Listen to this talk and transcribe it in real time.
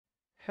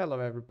Hello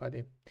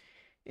everybody.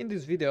 In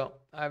this video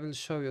I will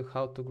show you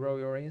how to grow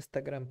your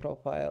Instagram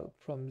profile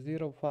from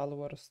 0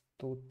 followers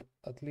to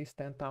at least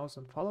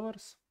 10,000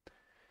 followers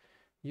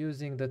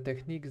using the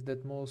techniques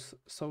that most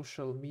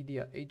social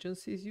media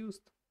agencies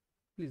used.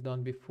 Please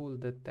don't be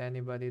fooled that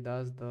anybody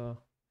does the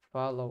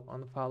follow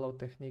unfollow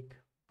technique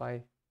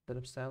by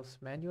themselves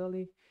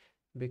manually,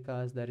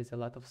 because there is a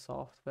lot of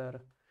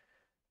software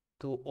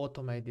to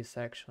automate these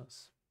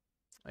actions.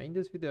 In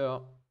this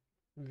video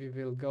we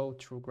will go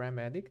through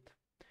GramAddict.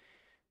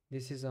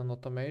 This is an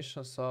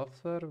automation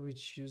software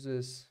which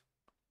uses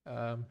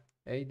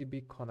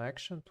ADB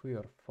connection to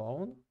your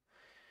phone,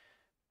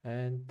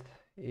 and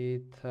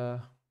it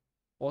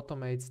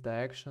automates the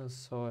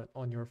actions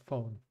on your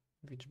phone,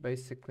 which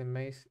basically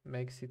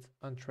makes it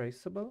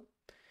untraceable,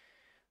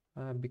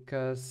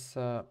 because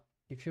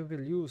if you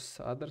will use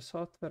other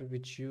software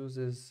which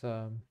uses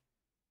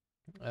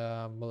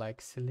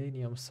like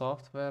Selenium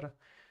software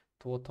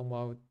to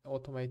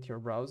automate your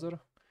browser,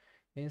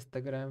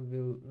 Instagram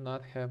will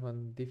not have a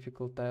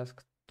difficult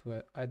task to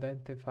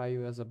identify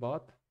you as a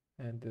bot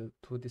and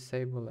to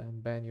disable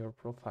and ban your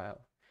profile.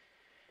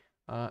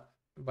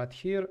 But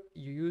here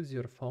you use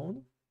your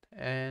phone,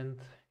 and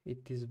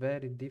it is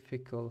very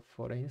difficult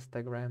for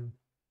Instagram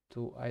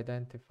to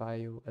identify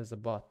you as a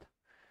bot.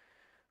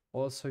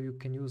 Also, you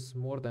can use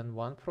more than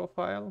one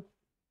profile,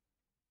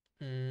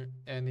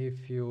 and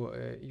if you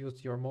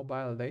use your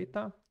mobile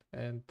data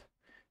and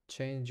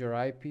change your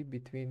IP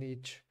between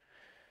each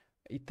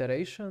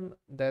iteration,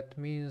 that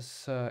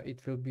means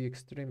it will be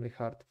extremely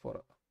hard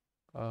for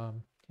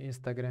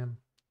Instagram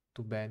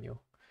to ban you.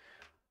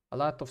 A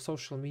lot of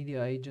social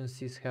media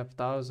agencies have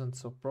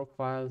thousands of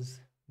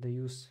profiles. They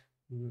use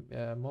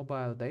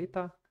mobile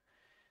data,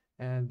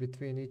 and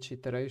between each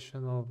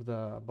iteration of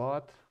the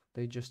bot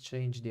they just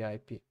change the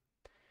IP,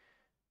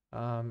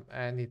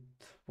 and it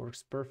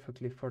works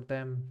perfectly for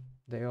them.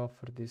 They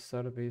offer this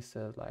service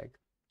at like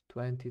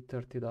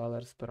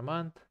 $20-30 per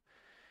month.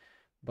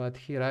 But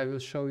here I will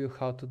show you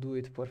how to do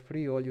it for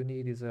free. All you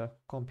need is a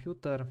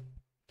computer,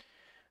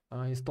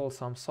 install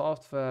some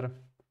software,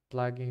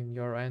 plug in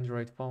your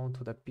Android phone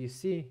to the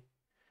PC,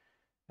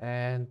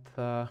 and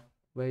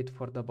wait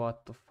for the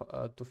bot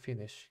to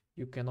finish.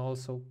 You can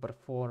also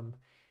perform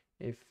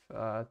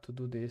to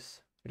do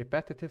this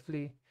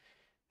repetitively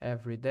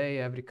every day,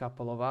 every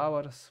couple of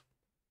hours.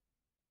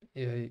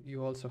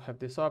 You also have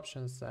these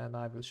options, and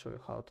I will show you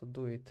how to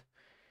do it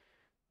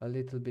a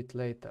little bit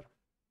later.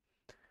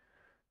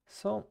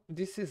 So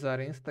this is our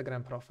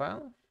Instagram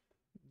profile,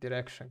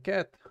 direction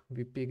cat.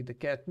 We pick the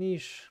cat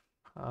niche.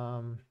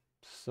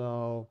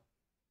 So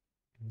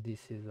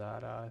this is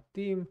our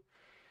theme,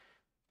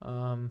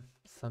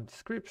 some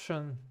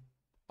description.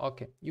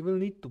 Okay, you will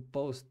need to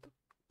post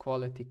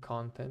quality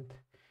content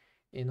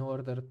in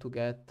order to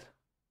get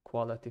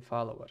quality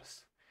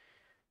followers,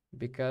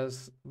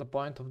 because the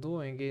point of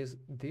doing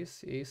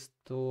this is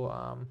to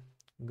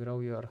grow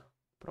your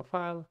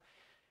profile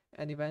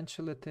and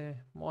eventually to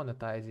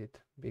monetize it,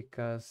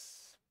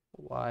 because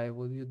why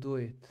would you do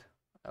it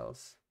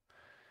else?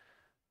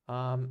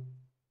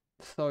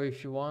 So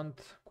if you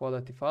want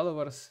quality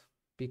followers,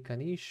 pick a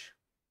niche,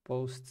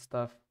 post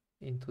stuff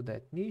into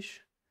that niche,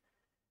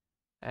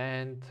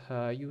 and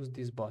use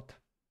this bot.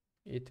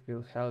 It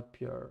will help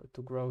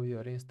to grow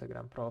your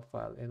Instagram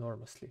profile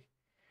enormously.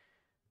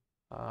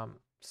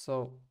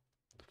 So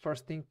the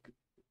first thing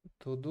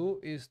to do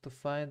is to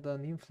find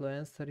an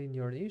influencer in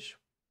your niche.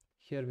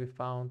 Here we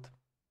found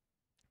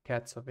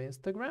Cats of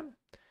Instagram,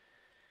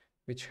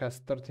 which has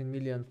 13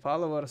 million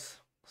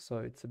followers, so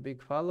it's a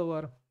big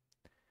follower.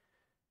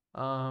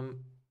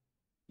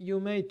 You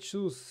may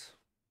choose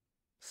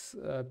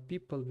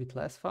people with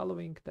less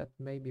following that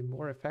may be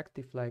more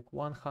effective, like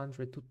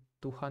 100 to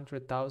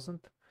 200,000.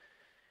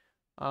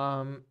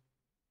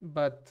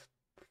 But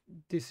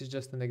this is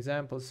just an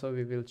example, so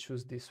we will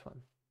choose this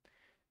one.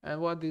 And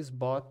what this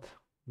bot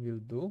will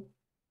do,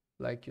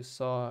 like you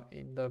saw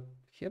in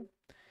here,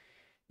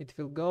 it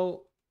will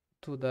go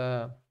to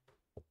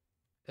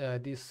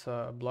this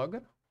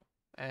blogger,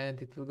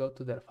 and it will go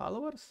to their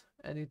followers,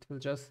 and it will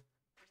just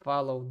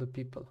follow the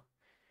people.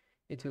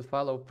 It will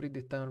follow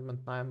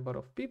predetermined number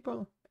of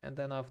people, and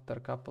then after a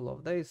couple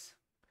of days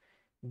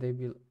they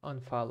will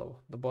unfollow.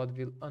 The bot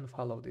will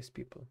unfollow these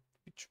people,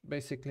 which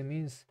basically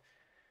means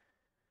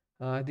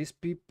these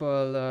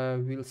people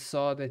will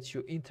saw that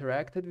you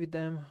interacted with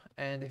them,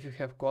 and if you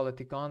have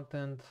quality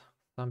content,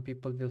 some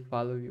people will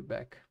follow you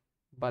back.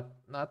 But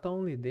not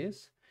only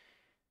this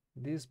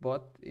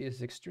bot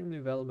is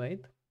extremely well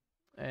made,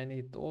 and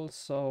it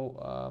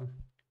also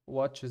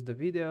watches the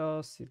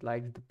videos, it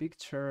likes the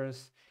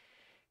pictures,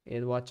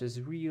 it watches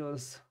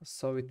reels,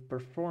 so it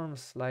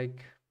performs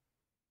like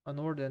an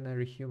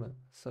ordinary human.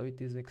 So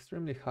it is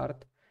extremely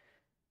hard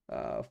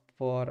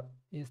for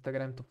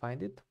Instagram to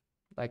find it.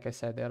 Like I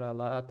said, there are a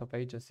lot of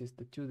agencies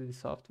that use this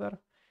software,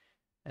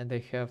 and they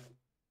have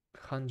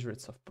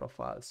hundreds of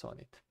profiles on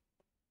it.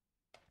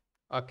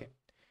 Okay,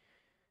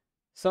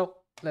 so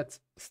let's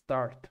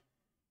start.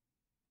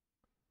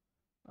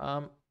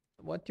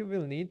 What you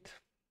will need,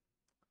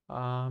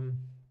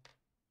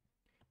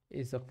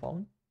 is a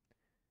phone,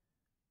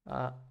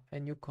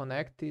 and you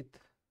connect it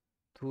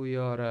to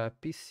your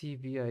PC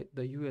via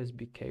the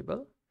USB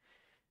cable,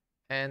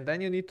 and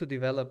then you need to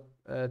develop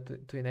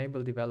to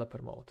enable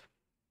developer mode.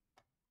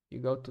 You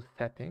go to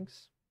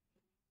settings,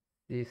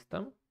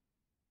 system,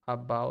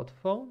 about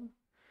phone,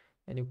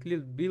 and you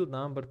click build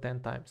number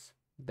 10 times.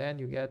 Then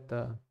you get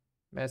a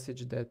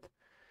message that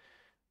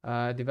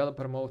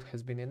developer mode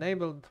has been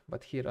enabled,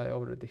 but here I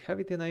already have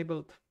it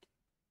enabled.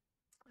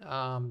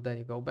 Then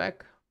you go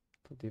back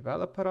to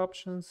developer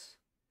options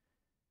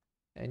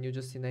and you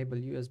just enable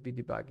USB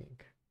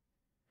debugging.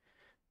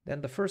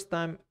 Then the first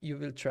time you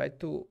will try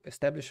to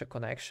establish a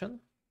connection,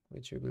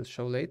 which you will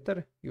show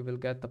later, you will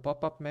get a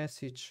pop-up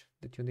message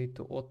that you need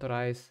to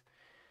authorize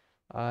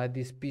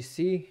this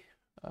PC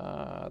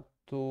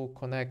to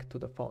connect to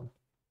the phone.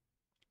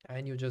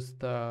 And you just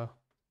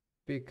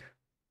pick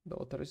the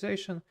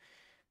authorization,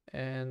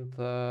 and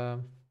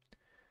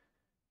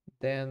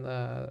then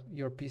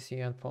your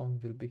PC and phone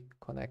will be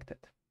connected.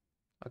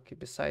 Okay,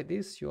 beside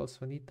this, you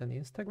also need an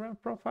Instagram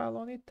profile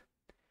on it,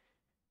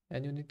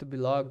 and you need to be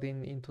logged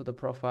in into the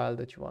profile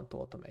that you want to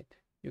automate.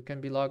 You can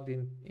be logged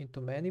in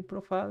into many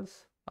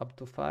profiles, up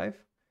to 5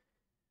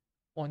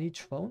 on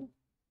each phone,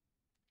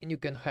 and you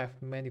can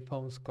have many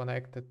phones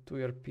connected to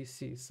your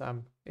PC.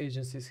 Some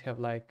agencies have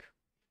like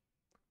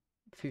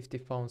 50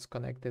 phones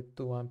connected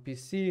to one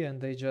PC, and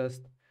they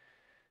just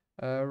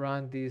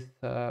run this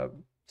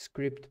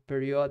script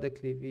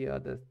periodically via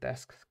the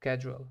task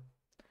schedule.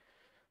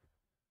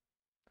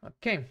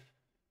 Okay,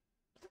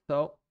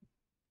 so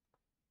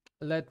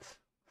let's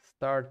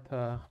start.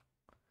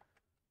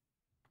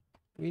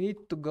 We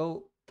need to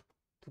go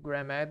to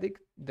GramAddict,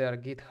 their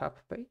GitHub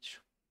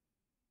page.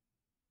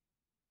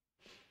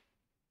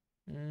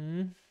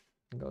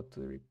 Go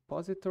to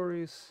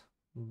repositories,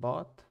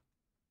 bot,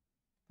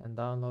 and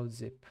download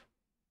zip.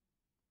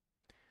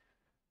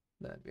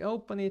 Then we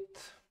open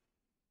it,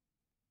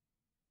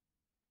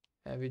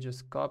 and we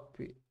just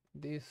copy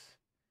this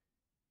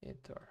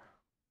into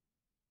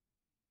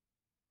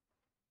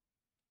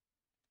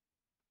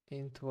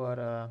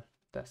our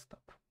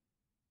desktop.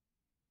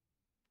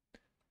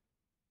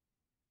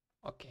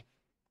 Okay,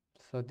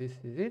 so this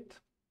is it.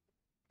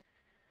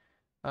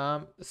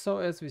 So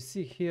as we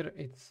see here,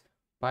 it's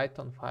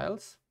Python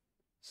files.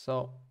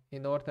 So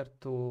in order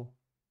to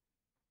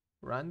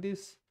run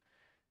this,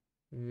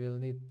 we will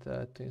need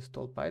to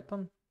install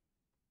Python.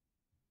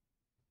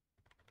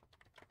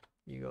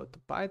 You go to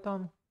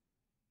Python,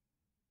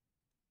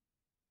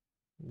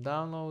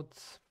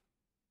 downloads,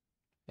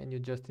 and you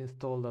just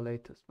install the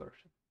latest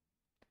version.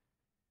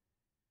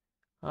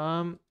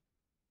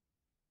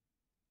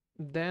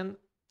 Then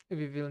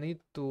we will need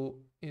to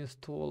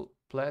install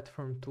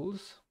platform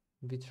tools,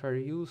 which are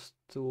used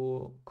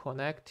to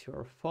connect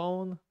your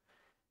phone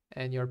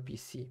and your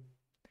PC.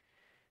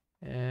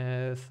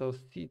 So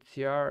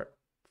CTR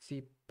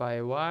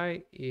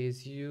CPY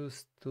is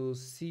used to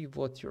see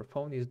what your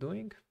phone is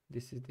doing.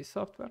 This is the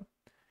software.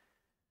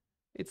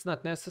 It's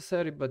not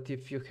necessary, but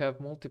if you have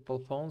multiple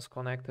phones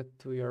connected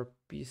to your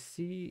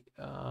PC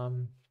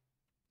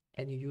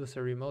and you use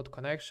a remote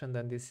connection,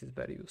 then this is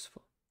very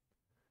useful.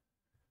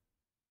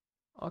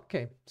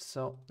 Okay,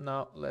 so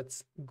now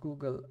let's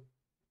Google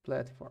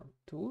platform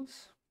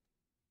tools.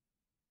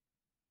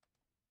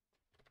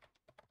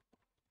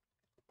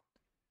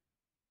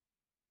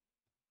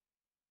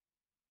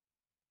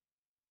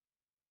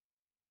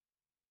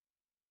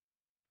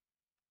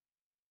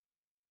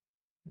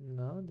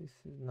 No, this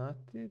is not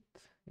it.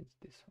 It's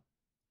this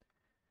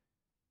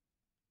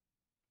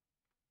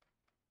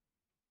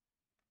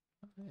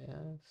one.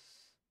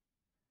 Yes.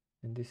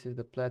 And this is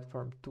the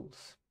platform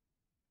tools.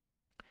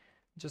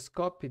 Just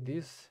copy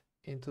this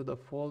into the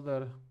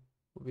folder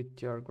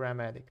with your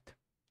GramAddict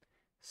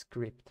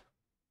script.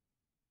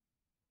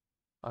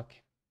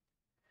 Okay.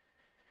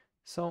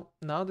 So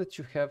now that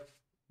you have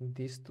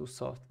these two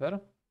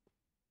software,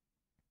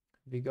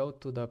 we go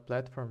to the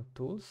platform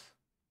tools.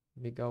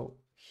 We go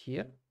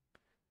here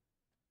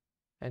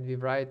and we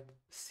write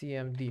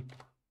cmd,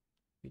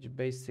 which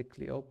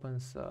basically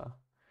opens a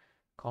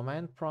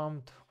command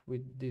prompt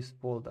with this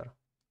folder.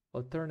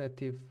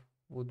 Alternative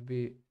would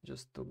be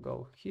just to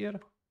go here,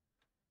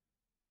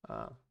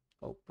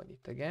 open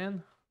it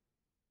again,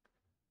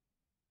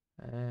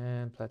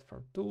 and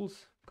platform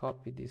tools,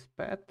 copy this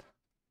path,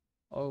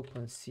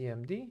 open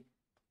cmd,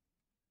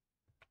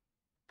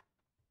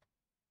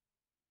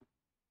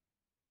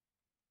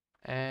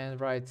 and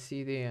write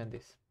cd and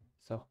this.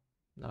 So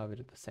now we're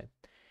the same.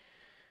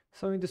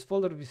 So in this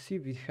folder we see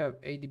we have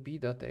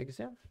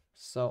adb.exe.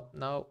 So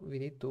now we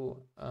need to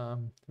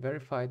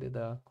verify that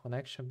the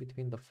connection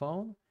between the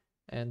phone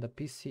and the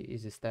PC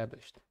is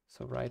established.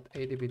 So write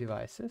adb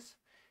devices,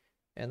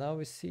 and now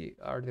we see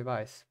our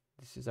device.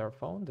 This is our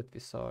phone that we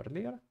saw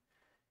earlier.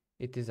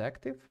 It is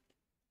active,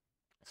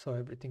 so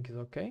everything is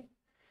okay.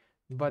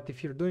 But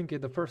if you're doing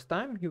it the first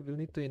time, you will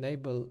need to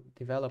enable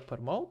developer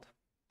mode,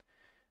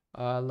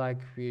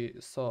 like we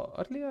saw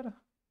earlier.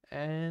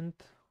 And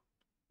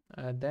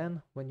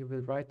then when you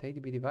will write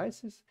adb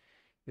devices,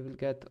 you will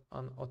get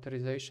an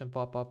authorization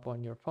pop-up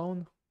on your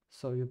phone,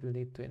 so you will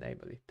need to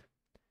enable it.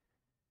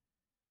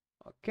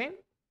 Okay,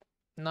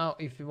 now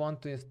if you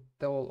want to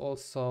install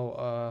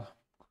also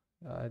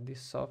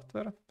this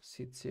software,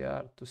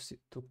 CCR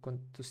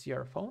to see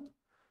our phone,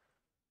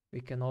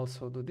 we can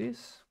also do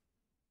this,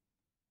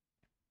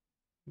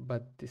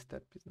 but this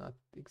step is not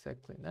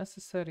exactly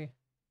necessary.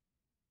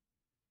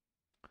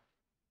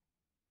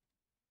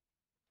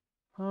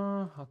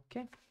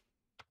 Okay,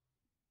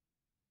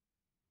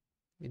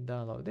 we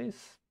download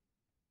this,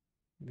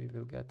 we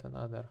will get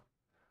another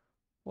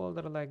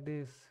folder like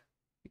this,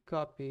 we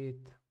copy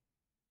it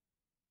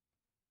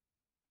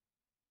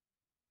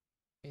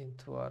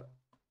into our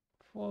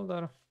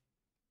folder.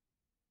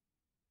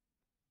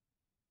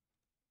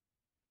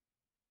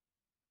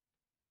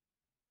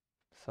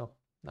 So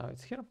now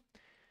it's here.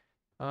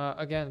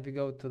 Again, we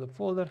go to the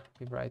folder,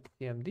 we write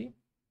cmd,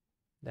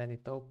 then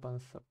it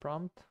opens a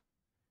prompt.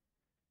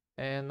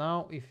 And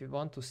now if we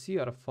want to see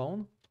our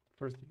phone,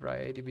 first we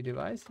write ADB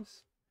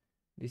devices.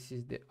 This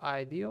is the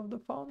ID of the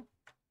phone.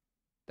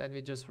 Then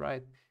we just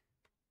write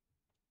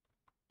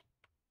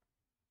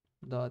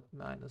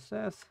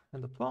 .-s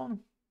and the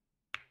phone.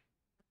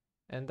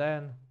 And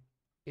then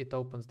it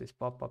opens this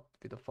pop-up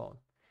with the phone.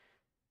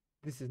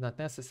 This is not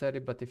necessary,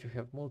 but if you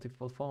have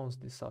multiple phones,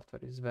 this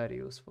software is very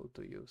useful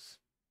to use.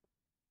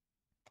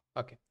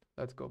 Okay,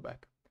 let's go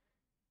back.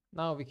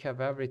 Now we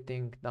have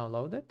everything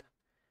downloaded.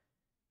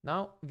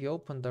 Now we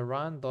open the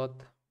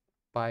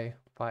run.py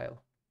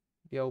file.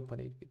 We open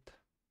it with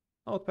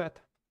Notepad.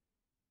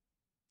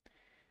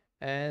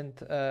 And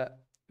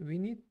we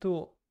need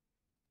to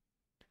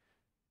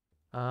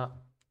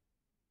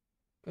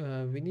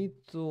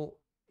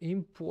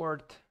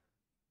import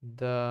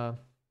the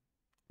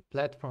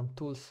platform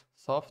tools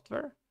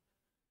software.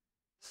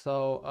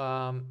 So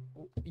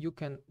you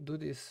can do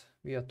this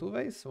via two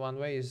ways. One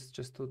way is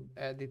just to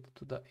add it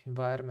to the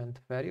environment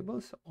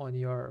variables on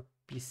your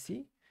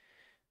PC,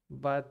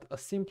 but a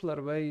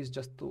simpler way is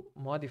just to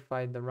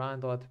modify the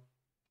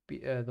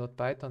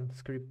run.python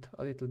script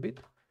a little bit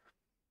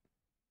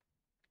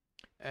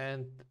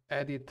and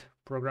add it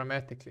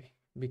programmatically,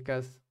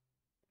 because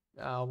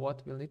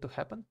what will need to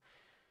happen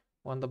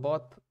when the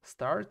bot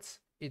starts,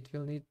 it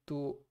will need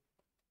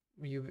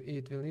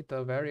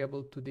a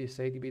variable to this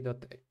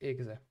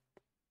adb.exe.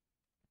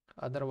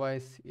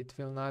 Otherwise it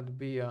will not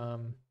be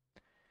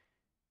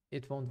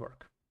it won't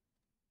work.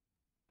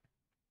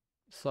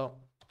 So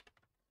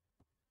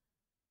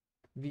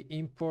we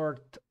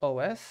import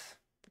OS,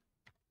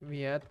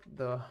 we add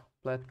the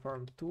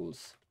platform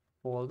tools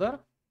folder,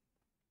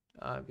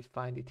 we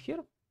find it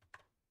here,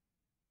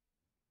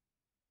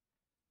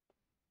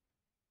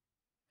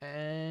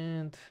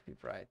 and we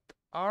write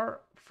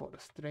R for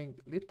string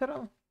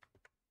literal,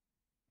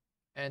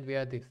 and we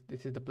add this.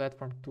 This is the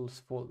platform tools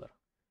folder.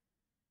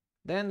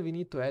 Then we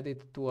need to add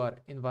it to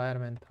our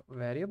environment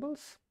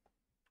variables.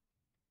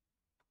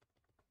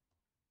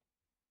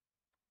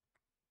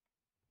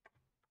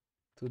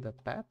 To the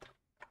path.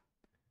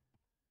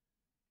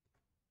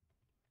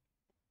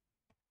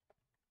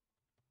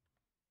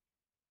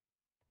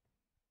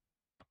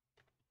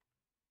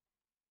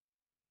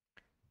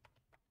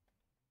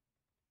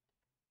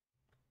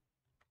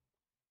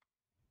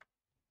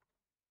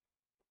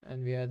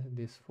 And we add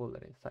this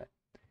folder inside.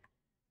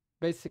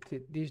 Basically,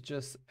 this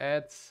just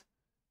adds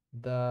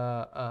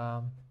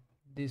the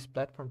this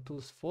platform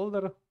tools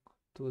folder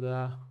to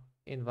the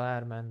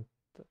environment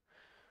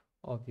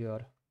of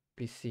your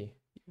PC.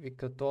 We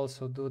could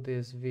also do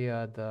this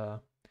via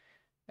the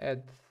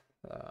add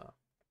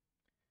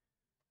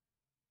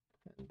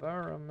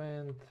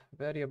environment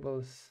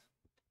variables,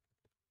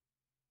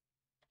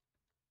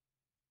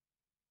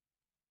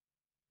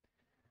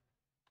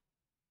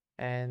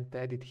 and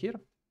add it here,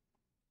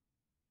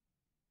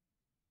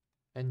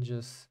 and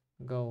just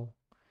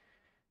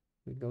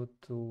we go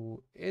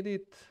to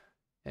edit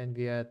and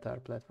we add our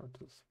platform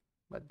tools,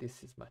 but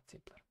this is much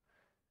simpler.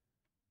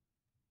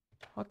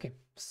 Okay,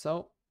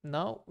 so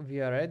now we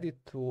are ready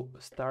to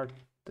start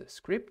the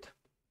script.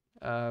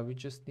 We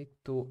just need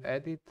to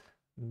edit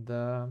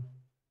the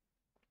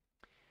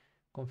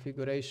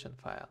configuration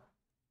file.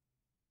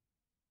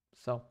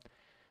 So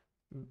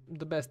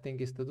the best thing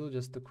is to do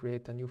just to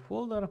create a new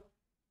folder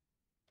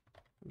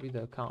with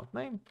the account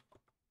name.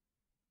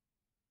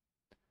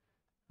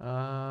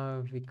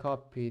 We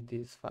copy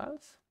these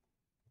files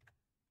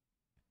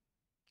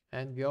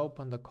and we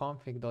open the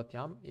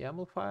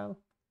config.yaml file.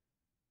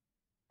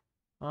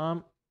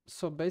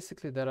 So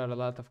basically there are a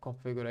lot of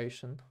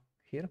configuration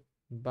here,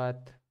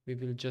 but we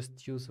will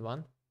just use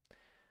one.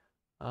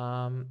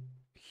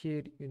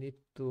 Here you need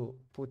to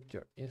put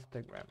your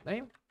Instagram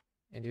name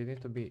and you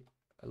need to be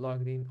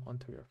logged in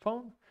onto your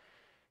phone.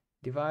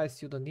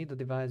 Device, you don't need a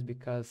device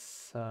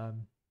because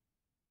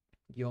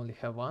you only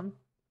have one.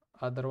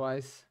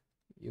 Otherwise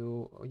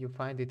you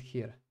find it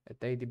here at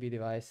ADB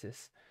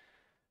devices,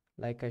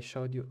 like I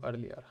showed you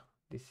earlier.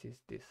 This is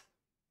this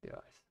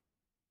device.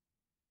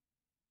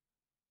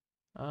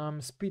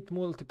 Speed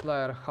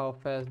multiplier, how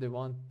fast they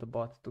want the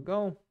bot to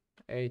go.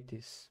 8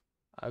 is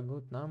a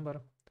good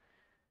number.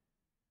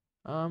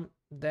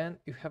 Then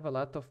you have a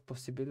lot of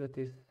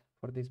possibilities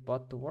for this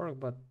bot to work,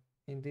 but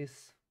in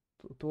this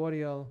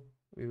tutorial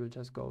we will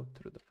just go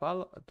through the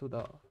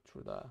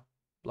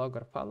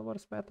blogger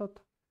followers method.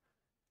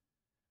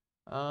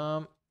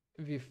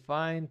 We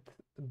find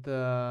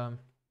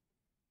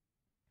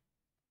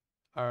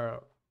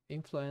our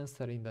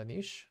influencer in the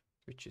niche,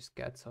 which is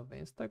cats of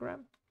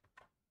Instagram,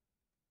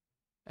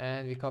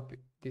 and we copy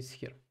this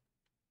here.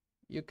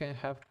 You can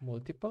have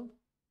multiple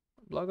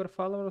blogger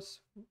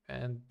followers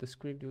and the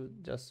script will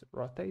just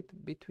rotate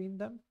between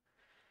them,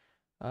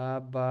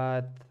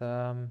 but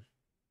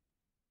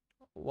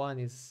one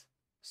is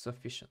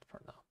sufficient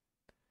for now.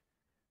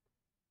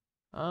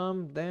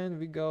 Then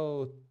we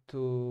go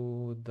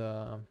to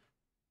the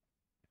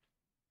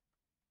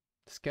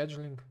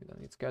scheduling. We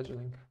don't need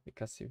scheduling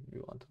because if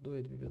we want to do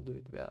it, we will do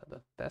it via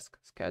the task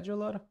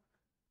scheduler.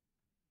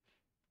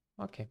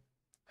 Okay,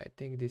 I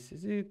think this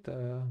is it.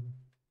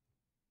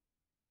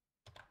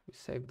 We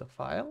save the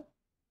file,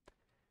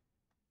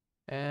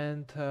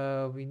 and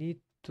we need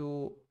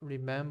to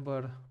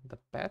remember the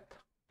path,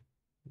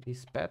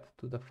 this path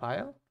to the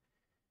file,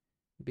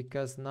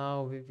 because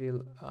now we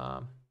will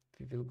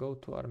go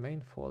to our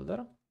main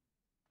folder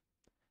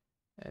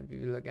and we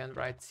will again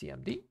write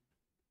cmd.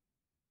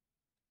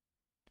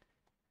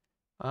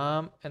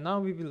 And now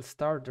we will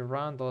start the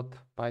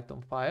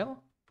run.python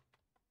file.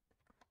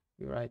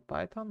 We write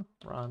python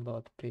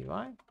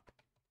run.py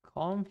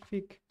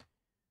config,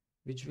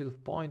 which will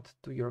point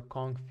to your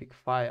config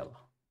file.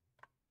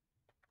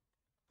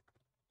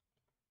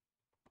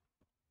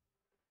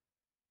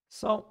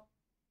 So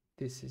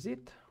this is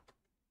it.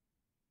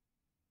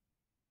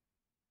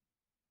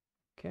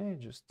 Okay,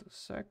 just a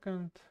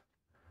second.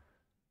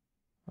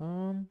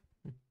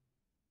 We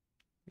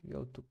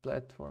go to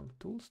platform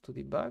tools to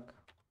debug.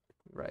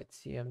 We write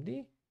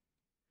cmd.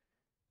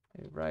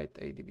 We write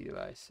adb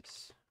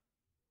devices.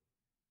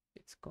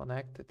 It's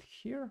connected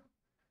here,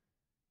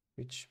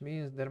 which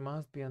means there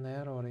must be an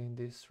error in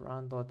this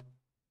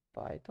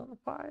run.python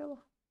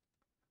file.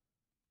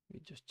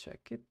 We just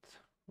check it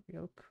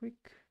real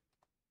quick.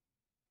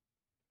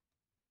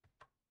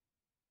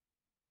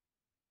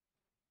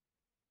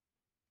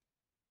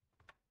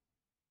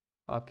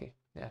 Okay,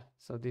 yeah,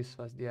 so this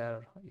was the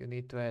error. You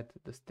need to add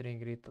the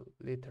string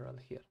literal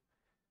here.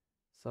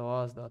 So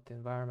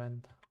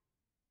os.environment.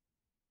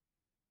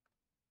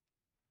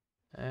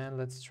 And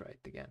let's try it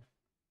again.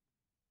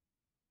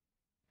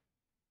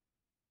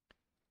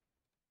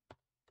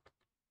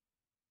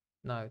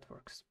 Now it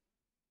works.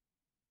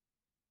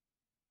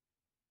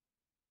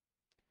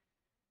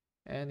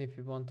 And if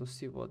you want to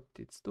see what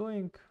it's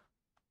doing,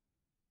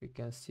 we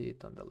can see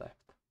it on the left.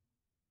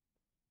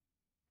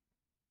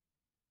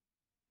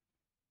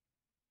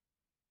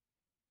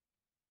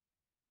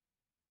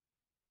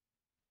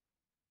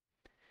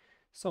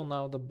 So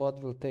now the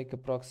bot will take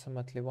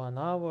approximately 1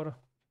 hour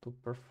to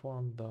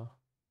perform the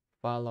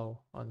follow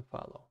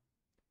unfollow.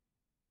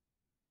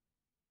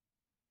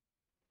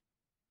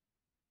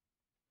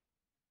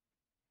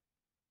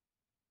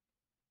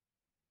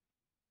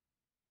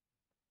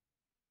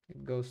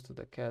 It goes to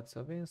the cats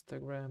of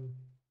Instagram,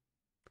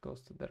 it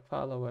goes to their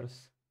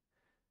followers,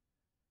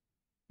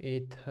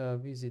 it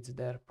visits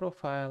their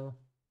profile,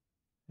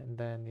 and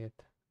then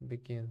it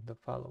begins the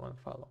follow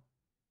unfollow.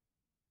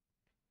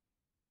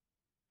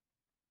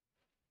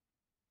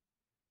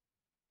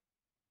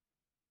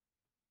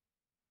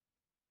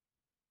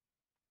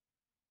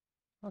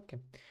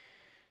 Okay,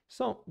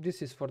 so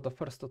this is for the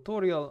first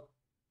tutorial.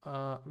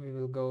 We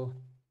will go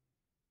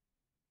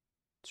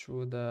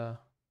through the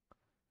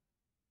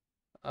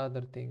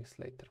other things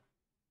later.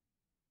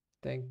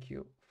 Thank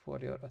you for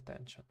your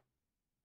attention.